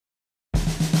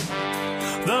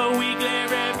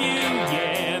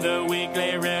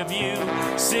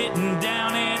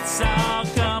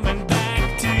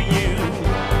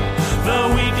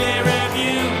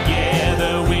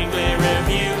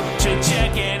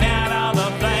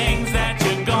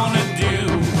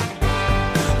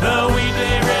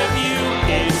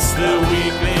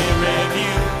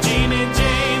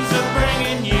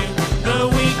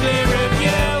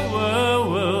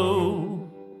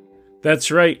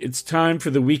That's right. It's time for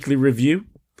the Weekly Review,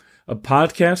 a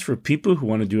podcast for people who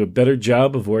want to do a better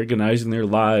job of organizing their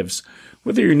lives.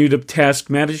 Whether you're new to task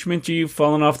management or you've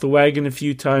fallen off the wagon a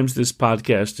few times, this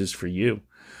podcast is for you.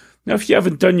 Now, if you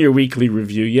haven't done your weekly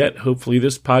review yet, hopefully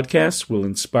this podcast will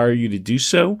inspire you to do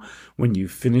so when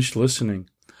you've finished listening.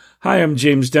 Hi, I'm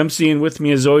James Dempsey, and with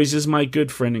me as always is my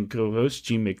good friend and co-host,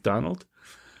 Gene McDonald.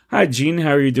 Hi, Gene.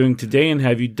 How are you doing today, and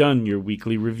have you done your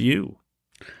weekly review?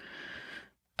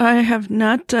 I have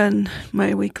not done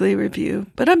my weekly review,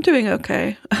 but I'm doing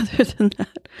okay other than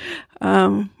that.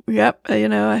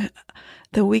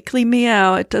 The weekly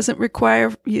meow, it doesn't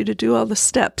require you to do all the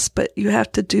steps, but you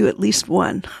have to do at least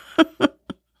one.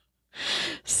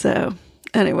 So,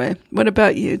 anyway, what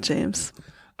about you, James?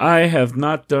 I have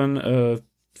not done a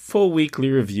full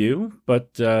weekly review,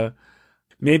 but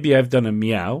maybe I've done a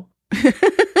meow.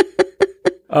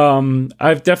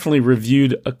 I've definitely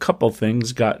reviewed a couple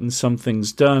things, gotten some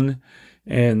things done,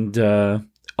 and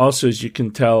also, as you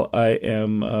can tell, I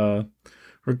am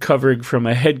recovering from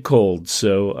a head cold,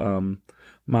 so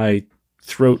my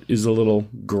throat is a little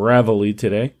gravelly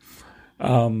today.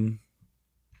 Let's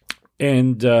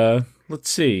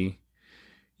see.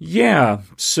 Yeah,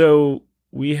 so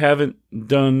we haven't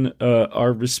done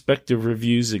our respective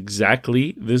reviews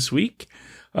exactly this week.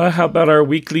 How about our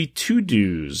weekly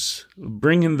to-dos?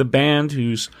 Bring in the band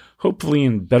who's hopefully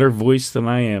in better voice than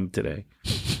I am today.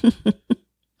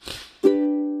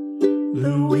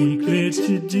 The weekly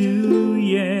to-do,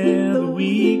 yeah, the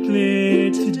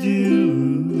weekly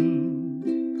to-do.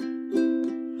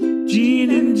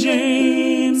 Gene and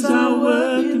James are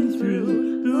working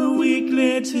through the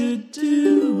weekly to-do.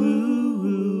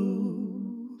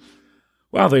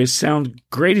 Wow, they sound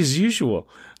great as usual.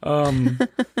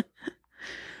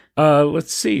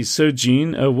 Let's see. So,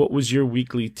 Gene, what was your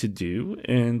weekly to-do,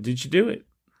 and did you do it?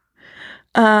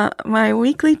 My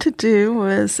weekly to-do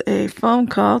was a phone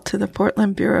call to the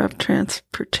Portland Bureau of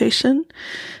Transportation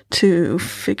to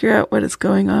figure out what is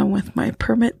going on with my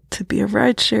permit to be a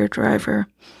rideshare driver.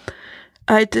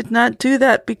 I did not do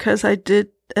that because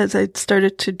as I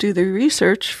started to do the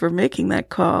research for making that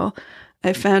call,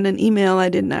 I found an email I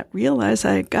did not realize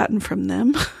I had gotten from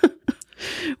them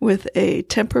with a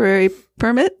temporary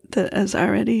permit that has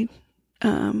already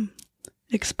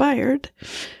expired.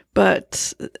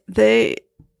 But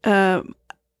I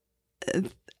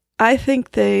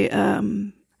think they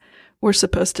were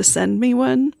supposed to send me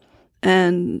one,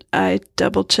 and I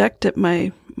double checked at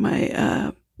my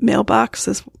mailbox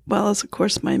as well as, of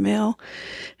course, my mail,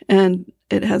 and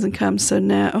it hasn't come. So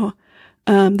now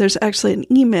there's actually an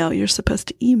email. You're supposed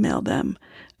to email them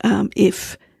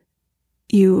if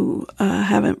you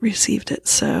haven't received it.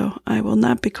 So I will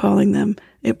not be calling them.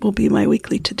 It will be my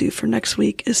weekly to-do for next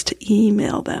week is to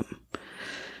email them.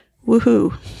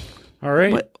 Woohoo. All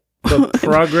right. But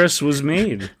progress was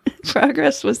made.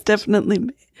 Progress was definitely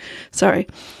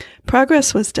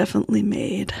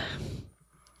made.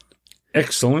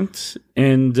 Excellent.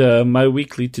 And my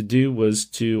weekly to-do was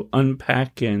to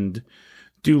unpack and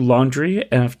do laundry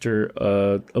after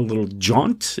a little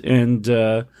jaunt, and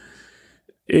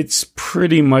it's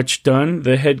pretty much done.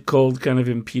 The head cold kind of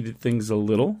impeded things a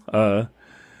little,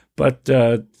 but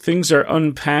things are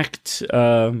unpacked,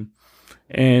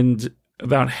 and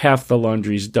about half the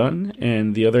laundry's done,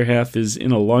 and the other half is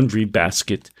in a laundry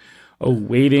basket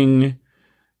awaiting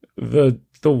the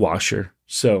washer.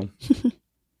 So,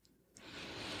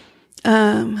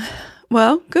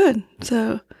 well, good.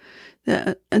 So,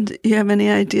 and do you have any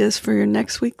ideas for your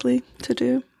next weekly to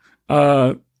do?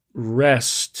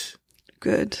 Rest.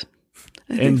 Good.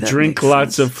 And drink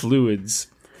lots of fluids.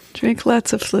 Drink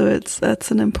lots of fluids.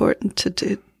 That's an important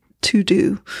to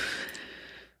do.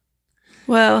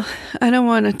 Well, I don't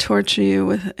want to torture you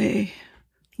with a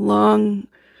long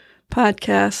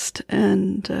podcast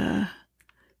and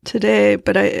today,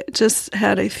 but I just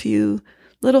had a few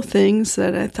little things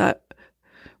that I thought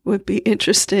would be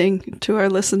interesting to our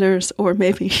listeners, or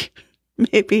maybe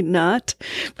not,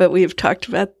 but we've talked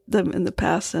about them in the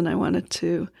past, and I wanted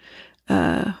to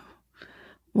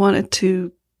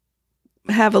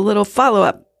have a little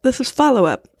follow-up. This is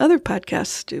follow-up. Other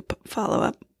podcasts do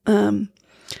follow-up.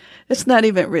 It's not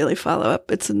even really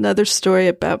follow-up. It's another story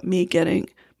about me getting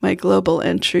my global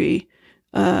entry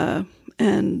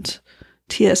and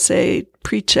TSA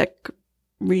pre-check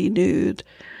renewed.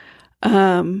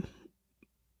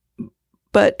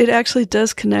 But it actually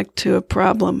does connect to a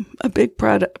problem, a big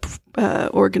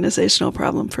organizational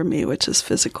problem for me, which is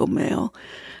physical mail.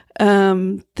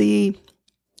 I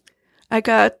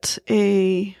got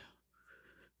a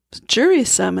jury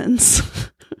summons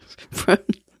from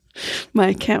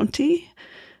my county,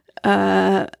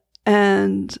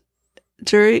 and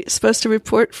supposed to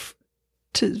report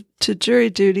to jury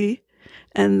duty,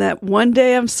 and that one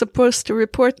day I'm supposed to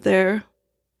report there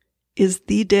is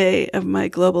the day of my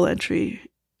global entry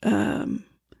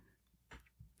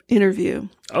interview.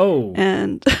 Oh.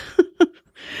 And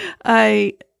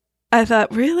I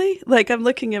thought, really? Like, I'm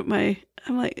looking at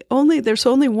I'm like, there's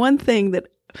only one thing that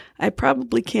I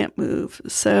probably can't move.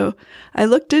 So I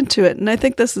looked into it, and I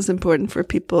think this is important for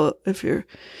people if you're,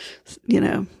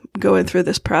 going through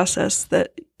this process,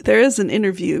 that there is an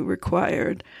interview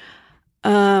required.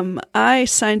 I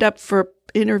signed up for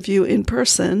interview in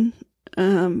person.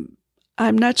 I'm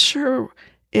not sure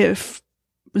if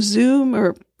Zoom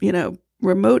or,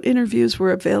 remote interviews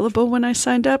were available when I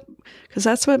signed up, because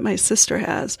that's what my sister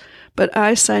has. But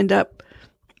I signed up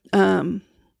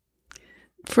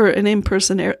for an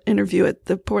in-person interview at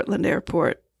the Portland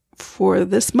airport for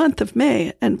this month of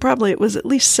May. And probably it was at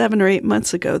least 7 or 8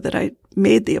 months ago that I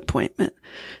made the appointment.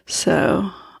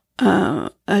 So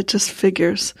it just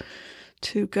figures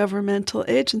 2 governmental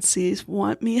agencies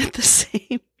want me at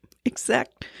the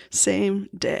exact same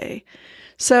day.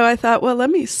 So I thought, well, let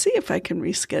me see if I can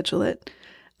reschedule it.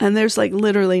 And there's like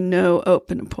literally no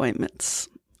open appointments,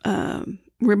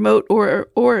 remote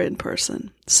or in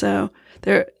person. So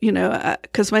there,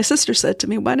 because my sister said to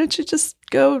me, why don't you just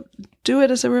go do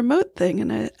it as a remote thing?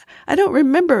 And I don't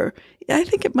remember. I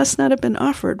think it must not have been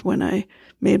offered when I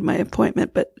made my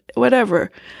appointment, but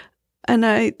whatever. And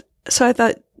so I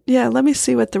thought, yeah, let me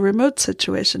see what the remote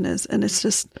situation is. And it's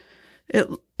just,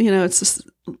 it's the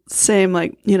same,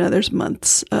 like, there's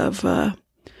months of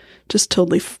just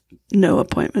totally no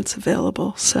appointments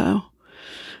available. So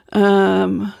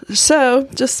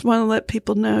just want to let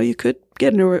people know you could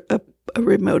get a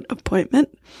remote appointment,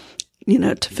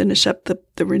 to finish up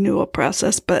the renewal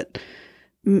process. But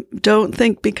don't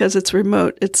think because it's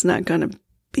remote, it's not going to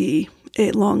be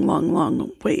a long, long,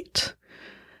 long wait.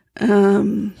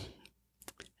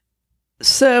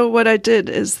 So what I did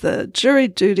is the jury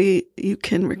duty, you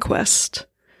can request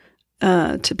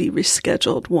to be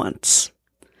rescheduled once.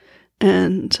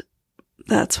 And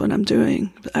that's what I'm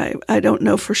doing. I don't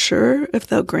know for sure if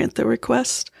they'll grant the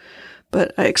request,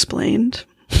 but I explained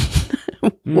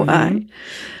why.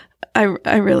 I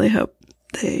really hope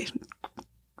they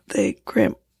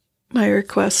grant my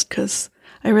request, because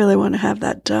I really want to have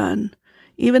that done,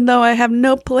 even though I have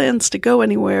no plans to go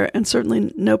anywhere and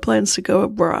certainly no plans to go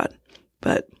abroad.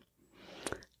 But,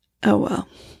 oh well.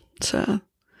 So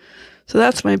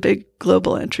that's my big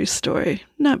global entry story.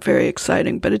 Not very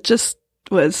exciting, but it just,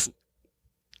 I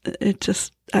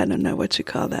don't know what you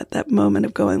call that moment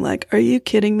of going like, are you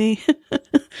kidding me?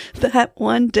 That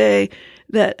one day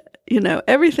that,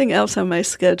 everything else on my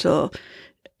schedule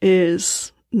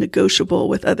is negotiable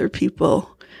with other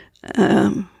people,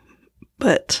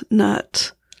 but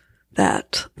not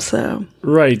that. So.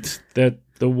 Right. That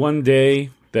the one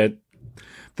day that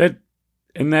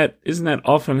isn't that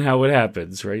often how it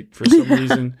happens, right? For some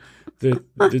reason,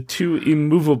 the 2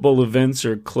 immovable events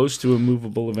or close to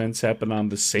immovable events happen on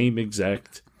the same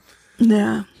exact.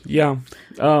 Yeah. Yeah.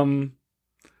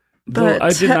 But I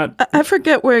did not. I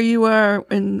forget where you are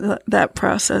in that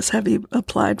process. Have you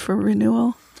applied for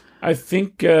renewal? I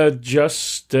think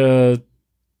just the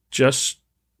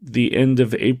end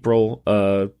of April.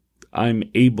 I'm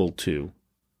able to.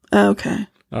 Okay.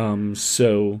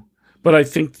 But I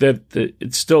think that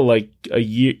it's still like a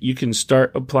year. You can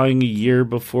start applying a year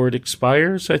before it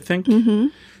expires, I think. Mm-hmm.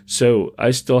 So I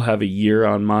still have a year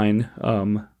on mine.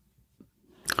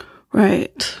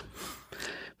 Right.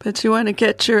 But you want to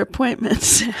get your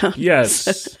appointments down.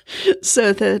 Yes.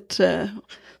 So that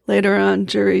later on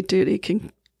jury duty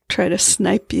can try to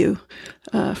snipe you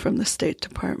from the State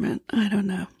Department. I don't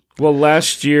know. Well,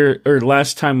 last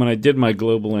time when I did my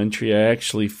global entry, I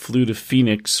actually flew to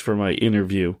Phoenix for my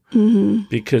interview,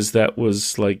 because that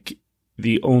was like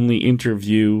the only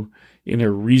interview in a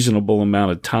reasonable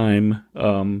amount of time.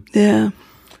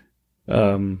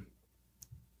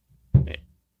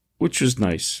 Which was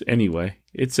nice. Anyway,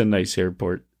 it's a nice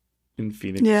airport in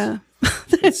Phoenix. Yeah.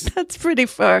 That's pretty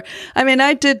far. I mean,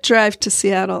 I did drive to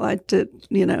Seattle. I did,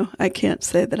 I can't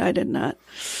say that I did not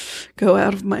go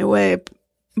out of my way.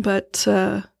 But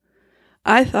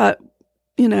I thought,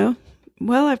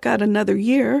 well, I've got another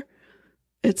year.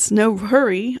 It's no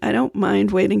hurry. I don't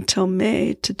mind waiting till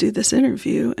May to do this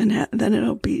interview, and then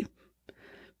it'll be,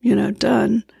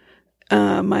 done.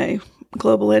 My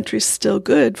global entry is still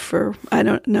good for, I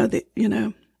don't know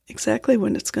exactly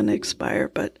when it's going to expire,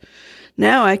 but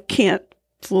now I can't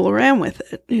fool around with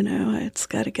it. It's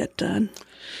got to get done.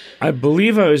 I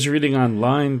believe I was reading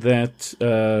online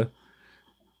that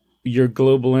your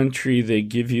global entry, they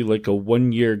give you like a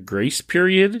 1-year grace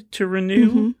period to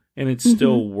renew, and it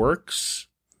still works.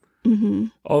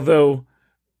 Although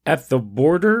at the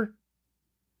border,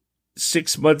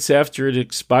 6 months after it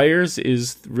expires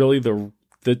is really the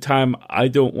time I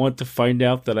don't want to find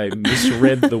out that I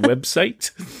misread the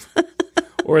website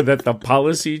or that the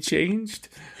policy changed.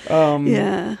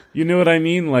 Yeah. You know what I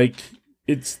mean? Like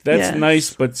that's Yes.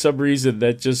 nice, but some reason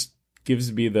that just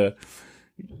gives me the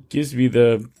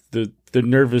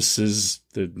nervouses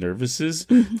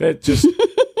that just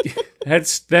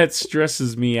that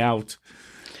stresses me out,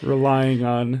 relying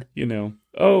on,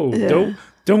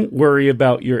 don't worry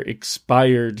about your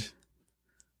expired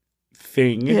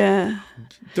thing. Yeah.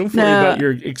 Don't worry about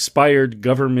your expired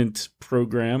government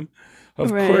program.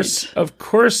 Of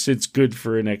course it's good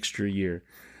for an extra year.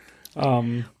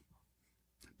 But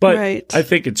I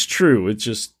think it's true. It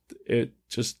just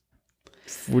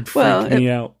would freak me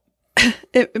out.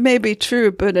 It may be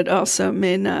true, but it also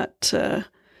may not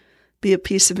be a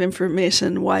piece of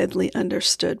information widely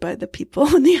understood by the people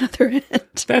on the other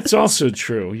end. That's also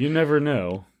true. You never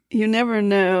know. You never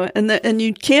know, and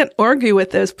you can't argue with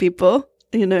those people.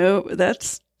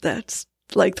 That's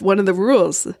like one of the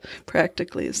rules.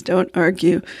 Practically, is don't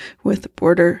argue with the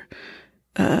border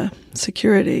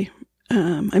security.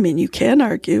 You can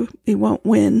argue, you won't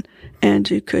win,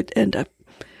 and you could end up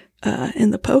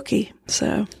in the pokey.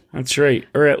 So that's right,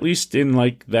 or at least in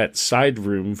like that side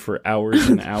room for hours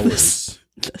and hours.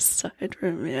 The side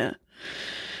room, yeah.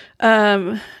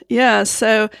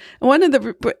 So one of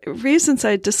the reasons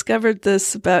I discovered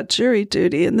this about jury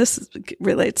duty, and this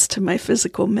relates to my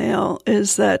physical mail,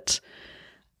 is that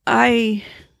my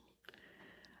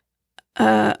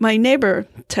neighbor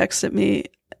texted me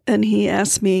and he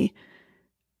asked me,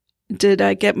 did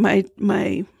I get my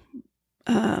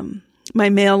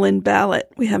mail-in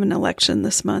ballot? We have an election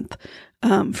this month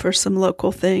for some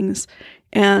local things.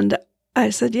 And I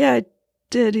said, yeah, I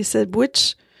did. He said,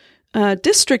 which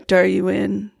district are you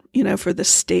in, for the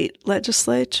state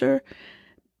legislature?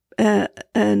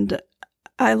 And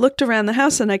I looked around the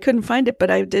house and I couldn't find it,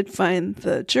 but I did find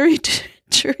the jury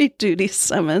duty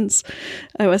summons.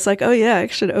 I was like, oh yeah, I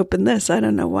should open this. I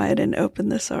don't know why I didn't open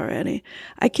this already.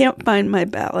 I can't find my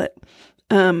ballot.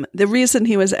 The reason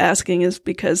he was asking is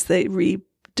because they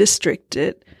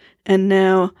redistricted, and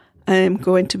now I am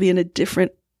going to be in a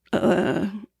different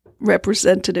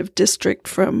representative district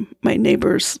from my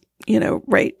neighbors,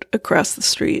 right across the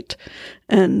street.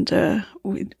 And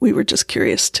we were just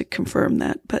curious to confirm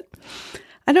that. But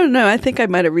I don't know. I think I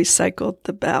might have recycled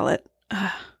the ballot.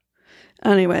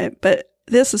 Anyway, but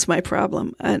this is my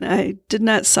problem, and I did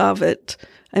not solve it.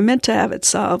 I meant to have it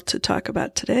solved to talk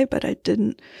about today, but I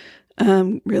didn't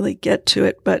really get to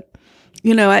it. But,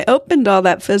 I opened all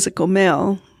that physical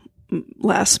mail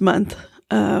last month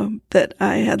that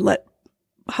I had let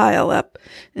pile up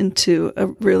into a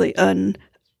really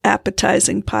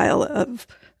unappetizing pile of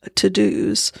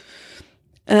to-dos.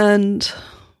 And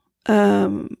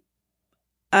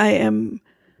I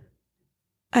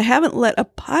haven't let a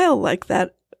pile like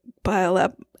that pile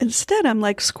up. Instead, I'm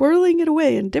like squirreling it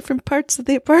away in different parts of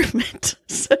the apartment.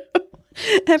 So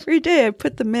every day I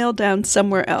put the mail down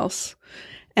somewhere else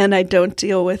and I don't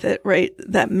deal with it right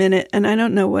that minute. And I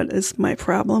don't know what is my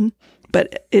problem,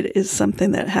 but it is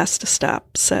something that has to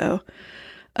stop. So,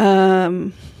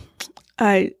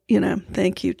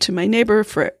 thank you to my neighbor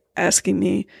for asking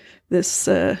me this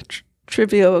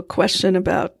trivial question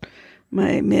about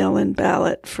my mail-in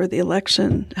ballot for the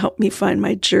election. Helped me find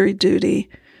my jury duty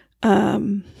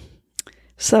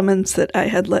summons that I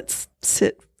had let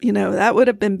sit. That would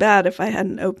have been bad if I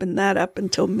hadn't opened that up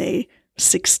until May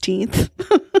 16th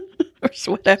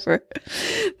or whatever.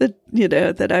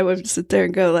 That I would sit there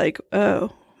and go like,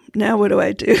 oh, now what do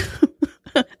I do?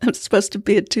 I'm supposed to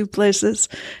be at two places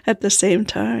at the same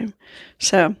time.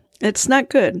 So it's not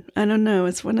good. I don't know.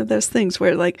 It's one of those things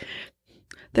where like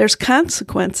there's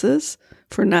consequences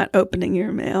for not opening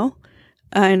your mail,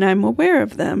 and I'm aware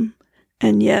of them,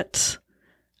 and yet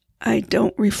I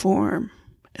don't reform.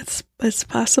 It's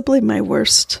possibly my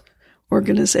worst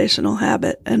organizational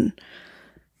habit, and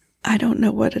I don't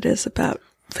know what it is about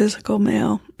physical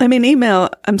mail. I mean, email,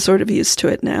 I'm sort of used to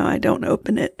it now. I don't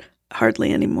open it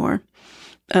hardly anymore,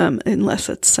 unless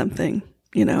it's something,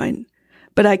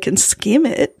 but I can skim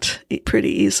it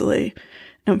pretty easily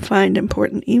and find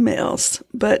important emails,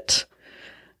 but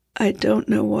I don't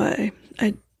know why.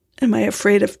 Am I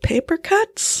afraid of paper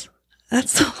cuts?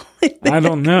 That's the only thing I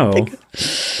don't know.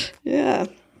 Yeah.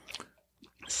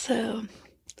 So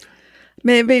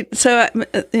maybe,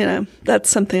 that's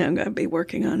something I'm going to be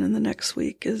working on in the next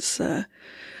week is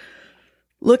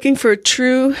looking for a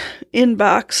true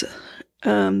inbox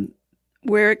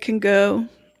where it can go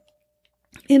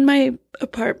in my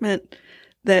apartment,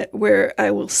 that where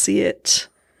I will see it,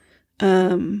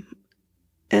 and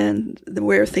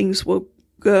where things will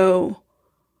go.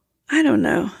 I don't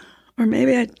know. Or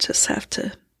maybe I just have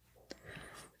to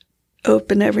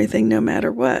open everything no matter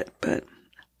what, but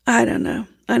I don't know.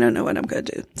 I don't know what I'm going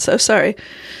to do. So sorry.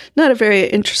 Not a very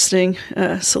interesting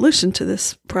solution to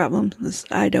this problem.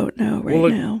 I don't know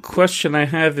now. The question I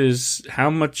have is how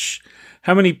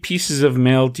many pieces of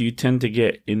mail do you tend to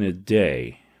get in a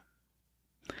day?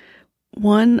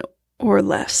 One or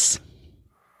less.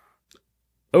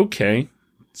 Okay.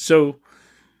 So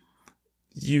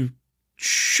you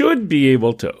should be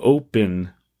able to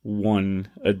open one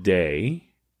a day.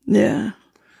 Yeah.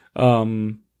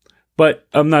 But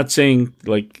I'm not saying,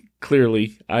 like,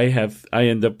 clearly I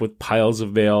end up with piles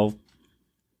of mail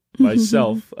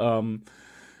myself. But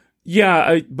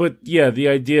the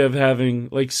idea of having,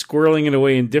 like, squirreling it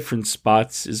away in different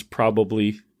spots is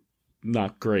probably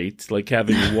not great. Like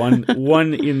having one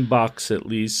inbox at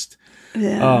least.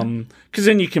 Yeah. Because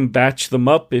then you can batch them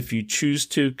up if you choose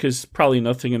to, because probably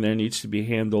nothing in there needs to be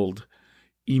handled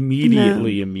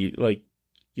immediately. Like,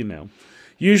 you know.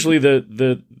 Usually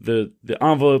the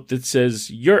envelope that says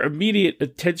your immediate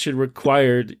attention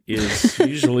required is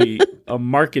usually a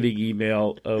marketing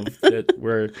email of that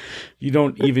where you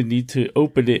don't even need to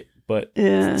open it, but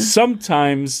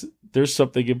sometimes there's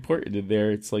something important in there.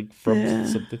 It's like from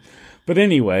something. But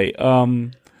anyway,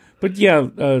 a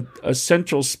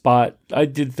central spot. I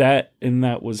did that and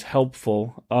that was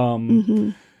helpful.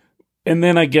 And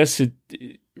then I guess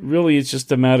it's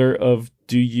just a matter of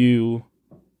do you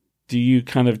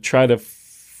kind of try to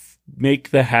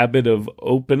make the habit of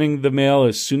opening the mail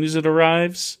as soon as it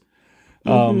arrives?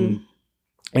 And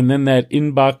then that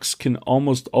inbox can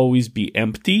almost always be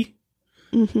empty.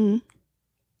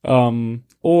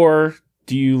 Or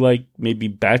do you like maybe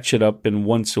batch it up and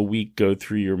once a week go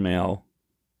through your mail?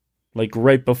 Like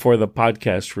right before the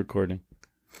podcast recording.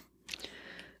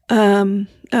 Oh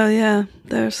yeah,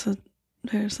 there's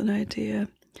an idea.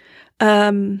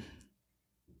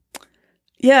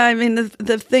 Yeah, I mean,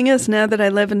 the thing is now that I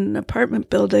live in an apartment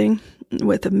building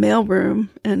with a mailroom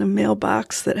and a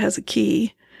mailbox that has a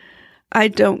key, I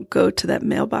don't go to that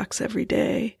mailbox every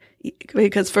day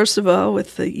because, first of all,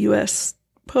 with the U.S.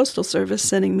 Postal Service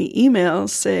sending me emails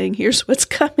saying, here's what's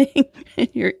coming in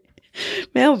your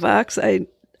mailbox, I'm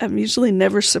usually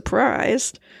never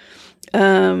surprised,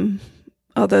 although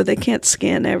they can't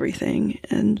scan everything,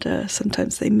 and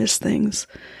sometimes they miss things.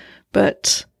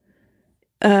 But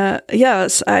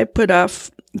yes, I put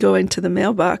off going to the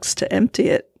mailbox to empty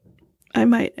it. I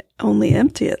might only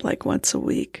empty it like once a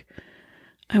week.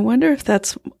 I wonder if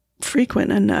that's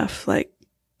frequent enough, like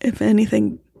if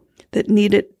anything that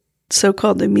needed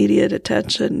so-called immediate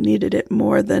attention needed it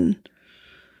more than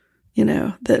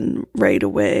right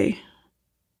away,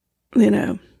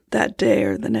 that day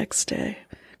or the next day.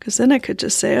 Because then I could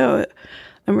just say, oh,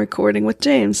 I'm recording with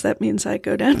James. That means I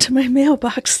go down to my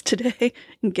mailbox today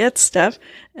and get stuff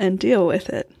and deal with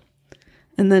it.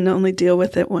 And then only deal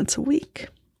with it once a week.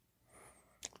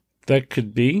 That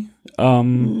could be. I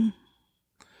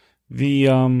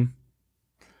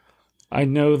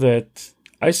know that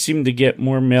I seem to get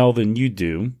more mail than you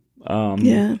do.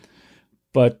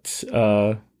 But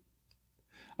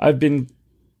I've been,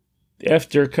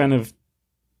 after kind of,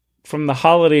 from the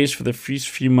holidays for the first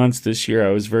few months this year,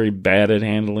 I was very bad at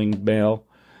handling mail.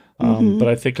 But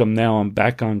I think I'm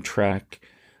back on track.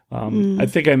 I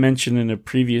think I mentioned in a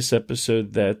previous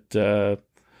episode that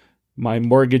my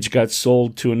mortgage got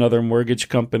sold to another mortgage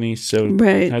company, so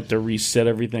I had to reset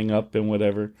everything up and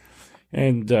whatever.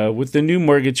 And with the new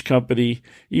mortgage company,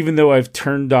 even though I've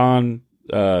turned on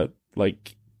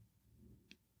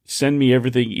send me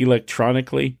everything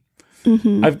electronically,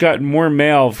 I've gotten more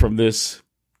mail from this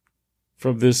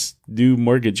new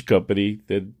mortgage company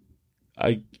that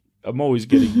I'm always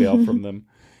getting mail from them,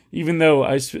 even though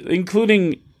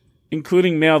including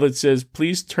mail that says,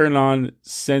 please turn on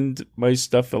send my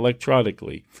stuff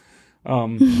electronically,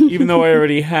 even though I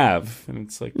already have. And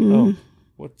it's like,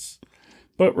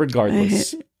 but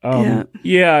regardless,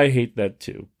 I hate that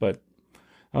too. But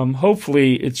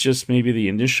hopefully it's just maybe the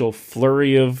initial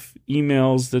flurry of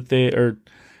emails that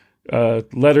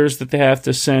letters that they have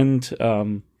to send.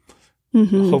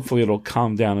 Hopefully it'll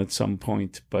calm down at some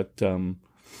point. But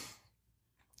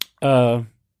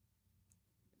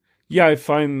I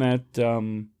find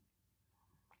that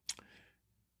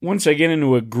once I get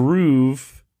into a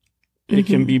groove, it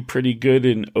can be pretty good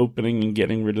in opening and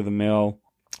getting rid of the mail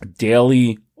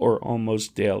daily or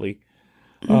almost daily.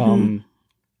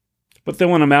 But then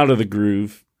when I'm out of the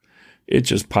groove, it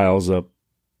just piles up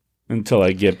until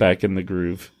I get back in the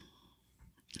groove.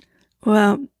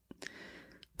 Well,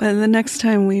 by the next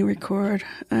time we record,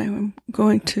 I'm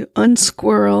going to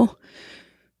unsquirrel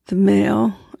the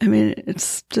mail. I mean,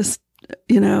 it's just,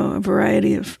 a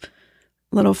variety of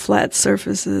little flat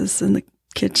surfaces in the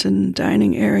kitchen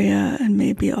dining area, and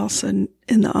maybe also in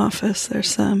the office there's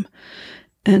some,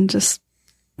 and just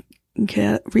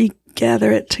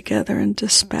regather it together and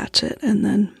dispatch it, and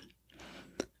then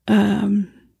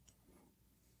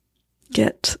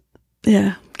get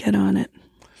on it.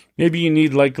 Maybe you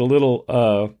need like a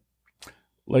little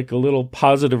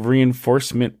positive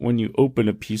reinforcement when you open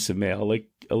a piece of mail, like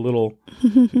a little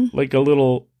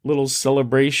little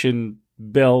celebration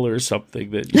bell or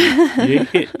something that you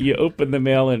hit. You open the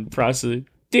mail and process it.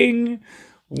 Ding,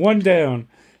 one down,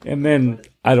 and then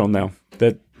I don't know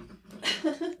that.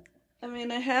 I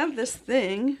mean, I have this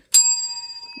thing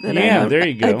that there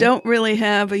you go. I don't really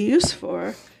have a use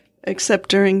for, except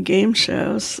during game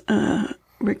shows,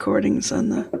 recordings on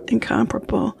the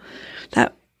Incomparable.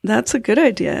 That's a good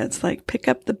idea. It's like pick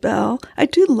up the bell. I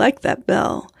do like that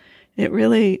bell. It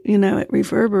really, it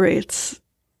reverberates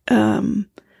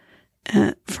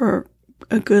for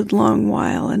a good long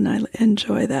while, and I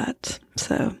enjoy that.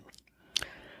 So,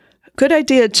 good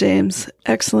idea, James.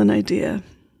 Excellent idea.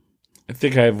 I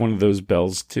think I have one of those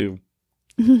bells too.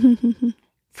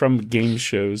 From game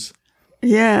shows.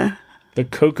 Yeah. The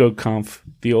Coco Conf,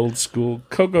 the old school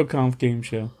Coco Conf game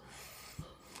show.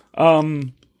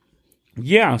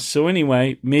 Yeah, so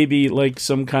anyway, maybe like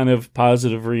some kind of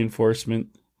positive reinforcement,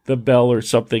 the bell or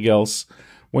something else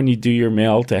when you do your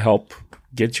mail to help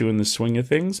get you in the swing of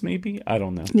things, maybe? I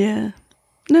don't know. Yeah.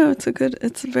 No, it's a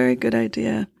very good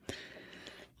idea.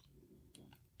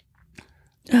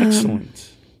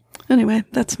 Excellent. Anyway,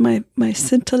 that's my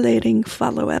scintillating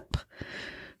follow-up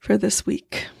for this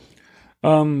week.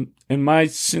 And my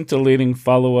scintillating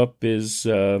follow-up is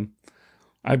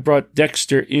I brought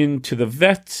Dexter into the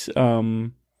vet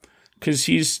because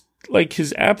he's like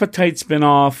his appetite's been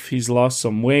off. He's lost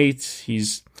some weight.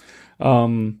 He's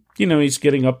he's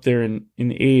getting up there in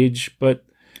age, but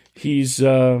he's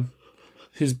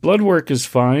his blood work is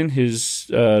fine. His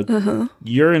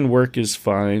urine work is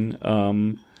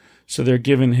fine. So they're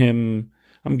giving him.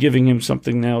 I'm giving him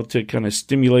something now to kind of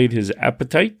stimulate his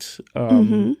appetite.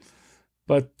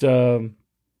 But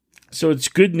so it's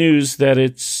good news that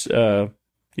it's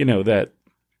that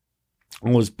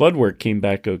all his blood work came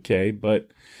back okay. But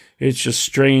it's just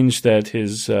strange that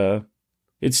his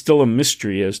it's still a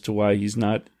mystery as to why he's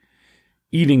not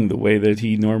eating the way that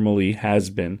he normally has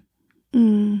been.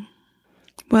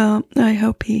 Well, I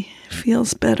hope he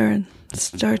feels better and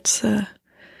starts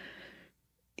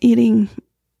eating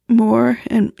more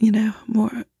and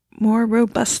more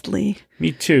robustly.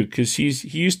 Me too, because he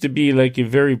used to be like a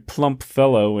very plump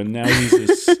fellow, and now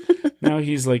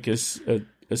he's like a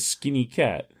skinny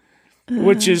cat,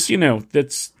 which is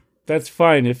that's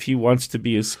fine if he wants to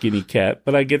be a skinny cat,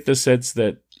 but I get the sense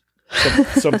that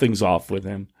something's off with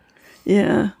him.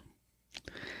 Yeah.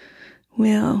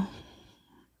 Well,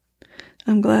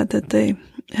 I'm glad that they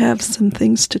have some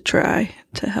things to try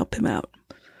to help him out.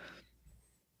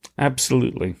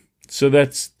 Absolutely. So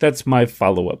that's my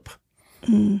follow-up.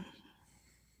 Do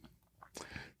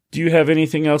you have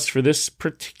anything else for this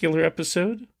particular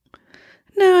episode?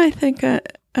 No, I think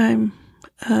I've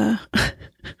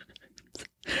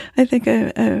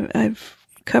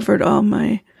covered all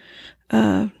my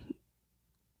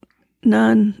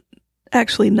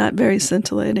not very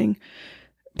scintillating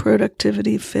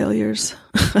productivity failures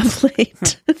of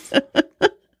late.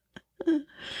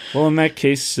 Well, in that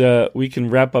case, we can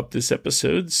wrap up this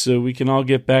episode so we can all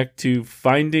get back to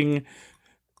finding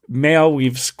mail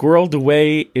we've squirreled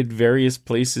away in various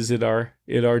places in our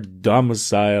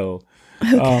domicile.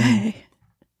 Okay.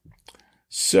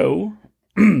 So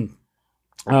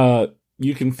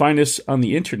you can find us on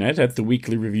the internet at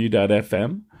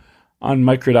theweeklyreview.fm. On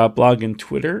Micro.blog and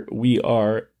Twitter, we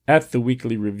are at The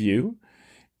Weekly Review.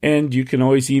 And you can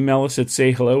always email us at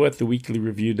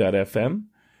sayhello@theweeklyreview.fm.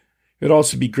 It'd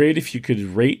also be great if you could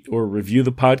rate or review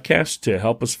the podcast to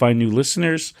help us find new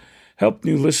listeners, help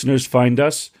new listeners find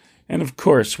us. And of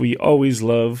course, we always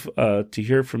love to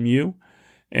hear from you,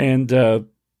 and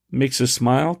makes us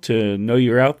smile to know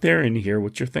you're out there and hear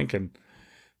what you're thinking.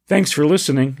 Thanks for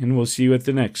listening, and we'll see you at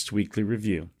the next Weekly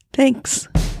Review. Thanks.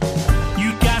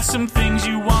 You got some things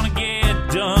you want to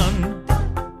get done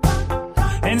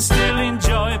and still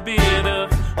enjoy a bit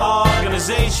of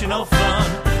organizational fun.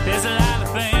 There's a lot of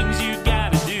things